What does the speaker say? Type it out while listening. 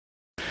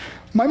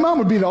My mom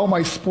would be at all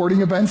my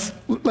sporting events.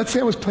 Let's say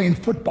I was playing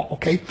football,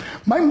 okay?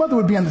 My mother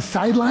would be on the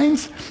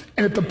sidelines,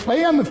 and if the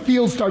play on the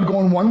field started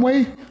going one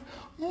way,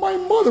 my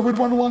mother would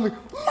run along like,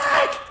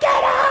 Mark,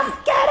 get him,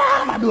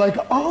 get him. I'd be like,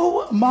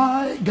 oh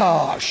my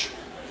gosh.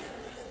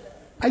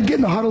 I'd get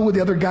in the huddle with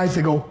the other guys.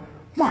 They go,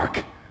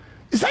 Mark,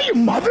 is that your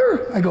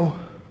mother? I go,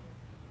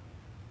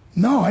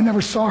 no, I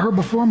never saw her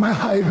before in my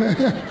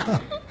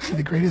life. See,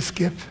 the greatest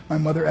gift my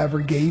mother ever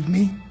gave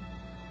me,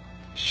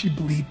 she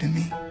believed in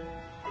me.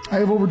 I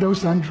have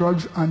overdosed on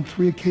drugs on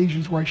 3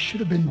 occasions where I should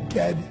have been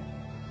dead.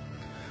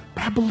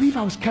 But I believe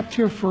I was kept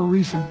here for a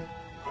reason.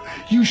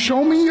 You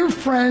show me your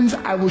friends,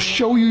 I will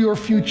show you your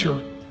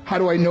future. How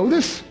do I know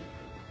this?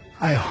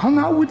 I hung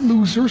out with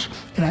losers,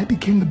 and I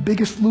became the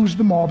biggest loser of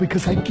them all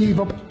because I gave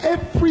up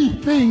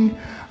everything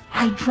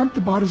I dreamt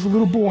about as a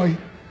little boy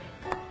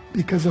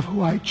because of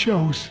who I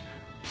chose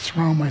to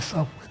surround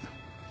myself with.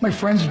 My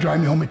friends would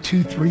drive me home at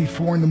 2, 3,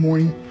 4 in the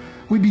morning.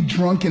 We'd be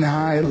drunk and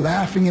high,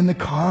 laughing in the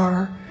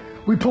car.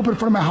 We'd pull up in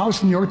front of my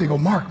house in New York. They go,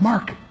 Mark,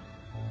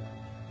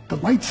 the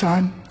light's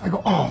on. I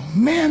go, oh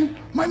man,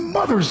 my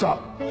mother's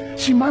up.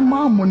 See, my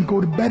mom wouldn't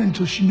go to bed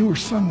until she knew her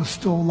son was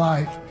still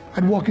alive.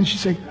 I'd walk in, she'd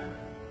say,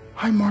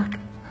 hi Mark,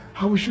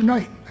 how was your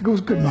night? I go, it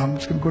was good, Mom, I'm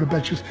just gonna go to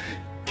bed. She goes,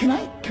 can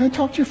I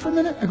talk to you for a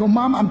minute? I go,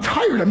 Mom, I'm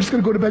tired, I'm just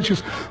gonna go to bed. She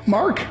goes,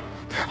 Mark,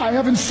 I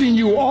haven't seen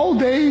you all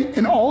day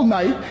and all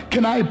night.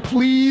 Can I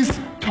please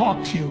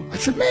talk to you? I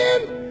said,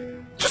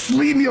 man, just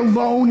leave me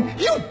alone.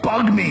 You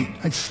bug me.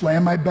 I'd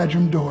slam my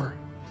bedroom door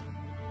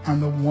on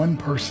the one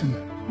person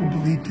who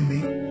believed in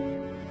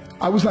me.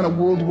 I was on a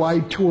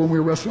worldwide tour and we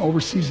were wrestling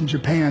overseas in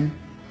Japan.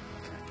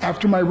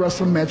 After my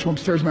wrestling match, I went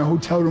upstairs in my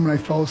hotel room and I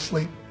fell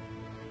asleep.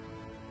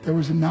 There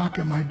was a knock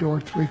at my door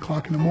at 3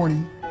 o'clock in the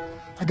morning.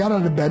 I got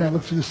out of bed and I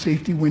looked through the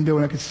safety window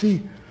and I could see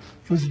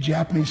it was a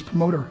Japanese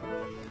promoter.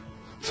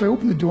 So I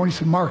opened the door and he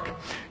said, Mark,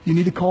 you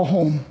need to call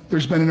home.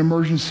 There's been an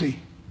emergency.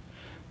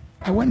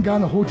 I went and got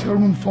on the hotel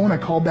room phone. I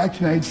called back to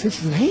the United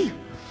States and said, hey,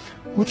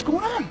 what's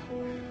going on?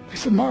 They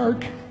said,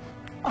 Mark,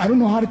 I don't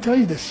know how to tell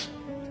you this.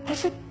 I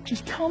said,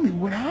 just tell me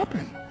what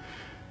happened.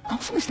 All of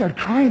a sudden I started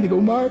crying. They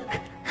go, Mark,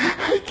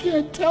 I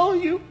can't tell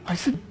you. I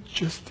said,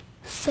 just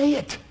say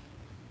it.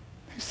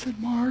 They said,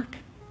 Mark,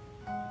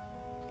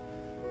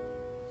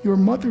 your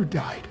mother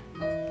died.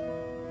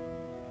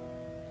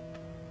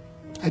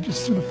 I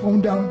just threw the phone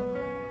down.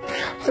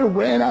 I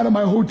ran out of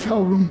my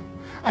hotel room.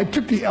 I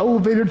took the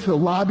elevator to the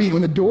lobby, and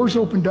when the doors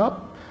opened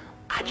up,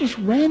 I just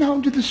ran out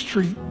into the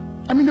street.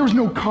 I mean, there was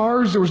no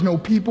cars, there was no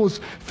people. It was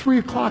 3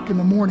 o'clock in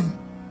the morning.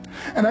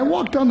 And I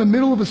walked down the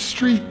middle of a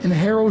street in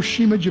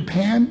Hiroshima,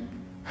 Japan,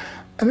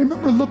 and I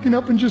remember looking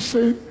up and just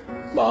saying,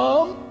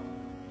 Mom,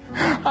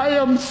 I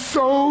am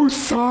so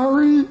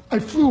sorry. I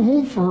flew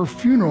home for her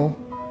funeral,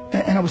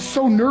 and I was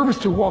so nervous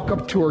to walk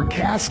up to her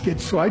casket,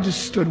 so I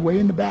just stood way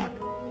in the back.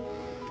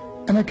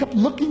 And I kept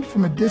looking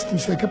from a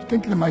distance. I kept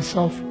thinking to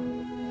myself,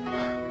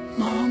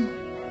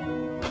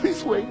 Mom,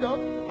 please wake up.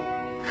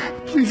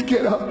 Please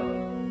get up.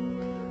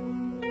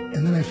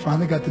 And then I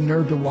finally got the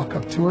nerve to walk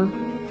up to her.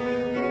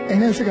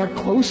 And as I got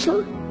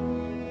closer,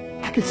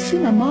 I could see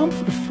my mom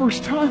for the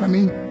first time. I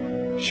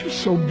mean, she was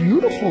so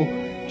beautiful.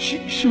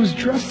 She was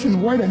dressed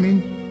in white. I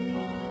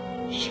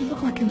mean, she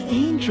looked like an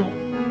angel.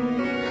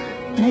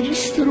 And I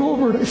just stood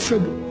over her and I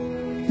said,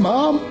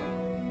 Mom,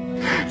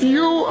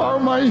 you are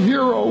my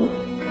hero.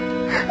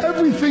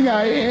 Everything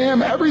I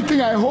am,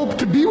 everything I hope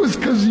to be was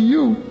because of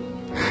you.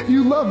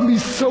 You loved me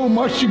so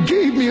much, you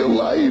gave me a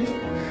life.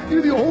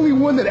 You're the only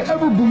one that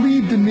ever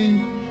believed in me.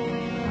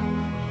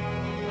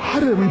 How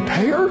did I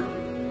repay her?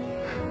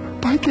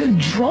 By getting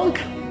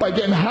drunk, by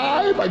getting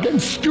high, by getting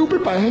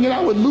stupid, by hanging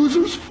out with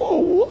losers?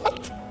 For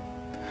what?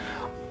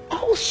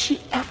 All she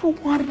ever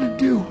wanted to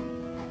do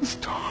was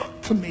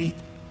talk to me.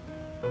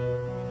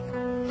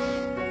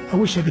 I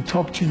wish I could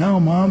talk to you now,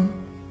 Mom.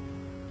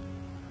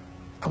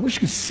 I wish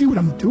you could see what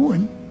I'm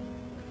doing.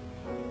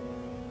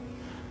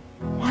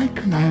 Why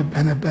couldn't I have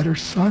been a better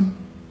son?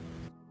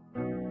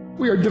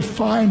 We are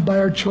defined by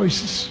our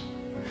choices.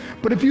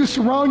 But if you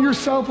surround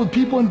yourself with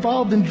people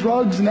involved in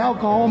drugs and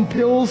alcohol and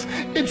pills,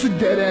 it's a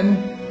dead end.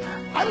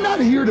 I'm not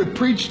here to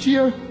preach to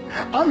you.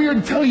 I'm here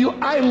to tell you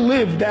I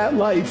lived that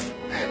life.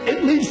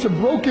 It leads to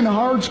broken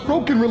hearts,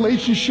 broken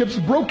relationships,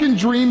 broken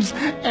dreams,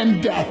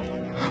 and death.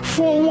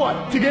 For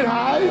what? To get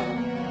high?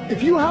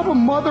 If you have a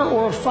mother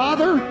or a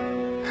father,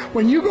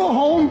 when you go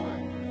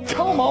home,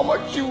 tell them how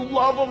much you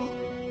love them.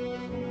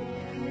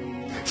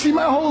 See,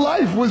 my whole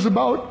life was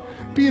about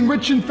being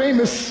rich and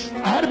famous.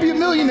 I had to be a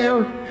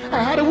millionaire.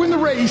 I had to win the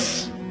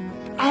race.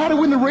 I had to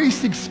win the race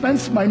at the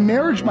expense of my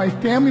marriage, my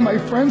family, my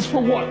friends.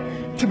 For what?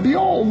 To be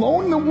all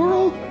alone in the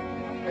world?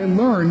 I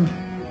learned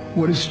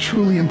what is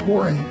truly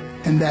important,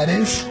 and that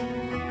is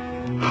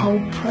how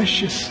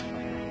precious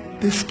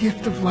this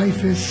gift of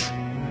life is,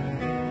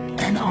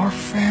 and our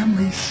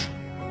families,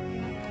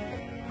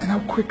 and how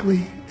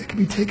quickly it can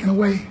be taken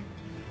away.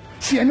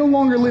 See, I no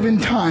longer live in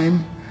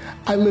time.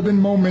 I live in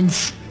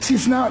moments. See,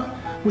 it's not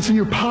what's in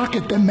your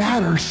pocket that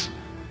matters.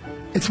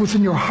 It's what's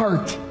in your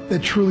heart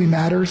that truly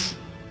matters.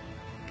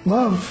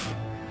 Love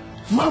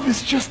Love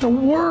is just a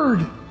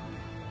word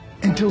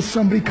until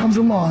somebody comes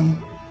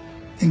along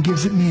and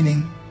gives it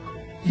meaning.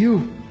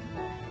 You're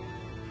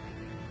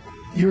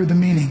the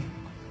meaning.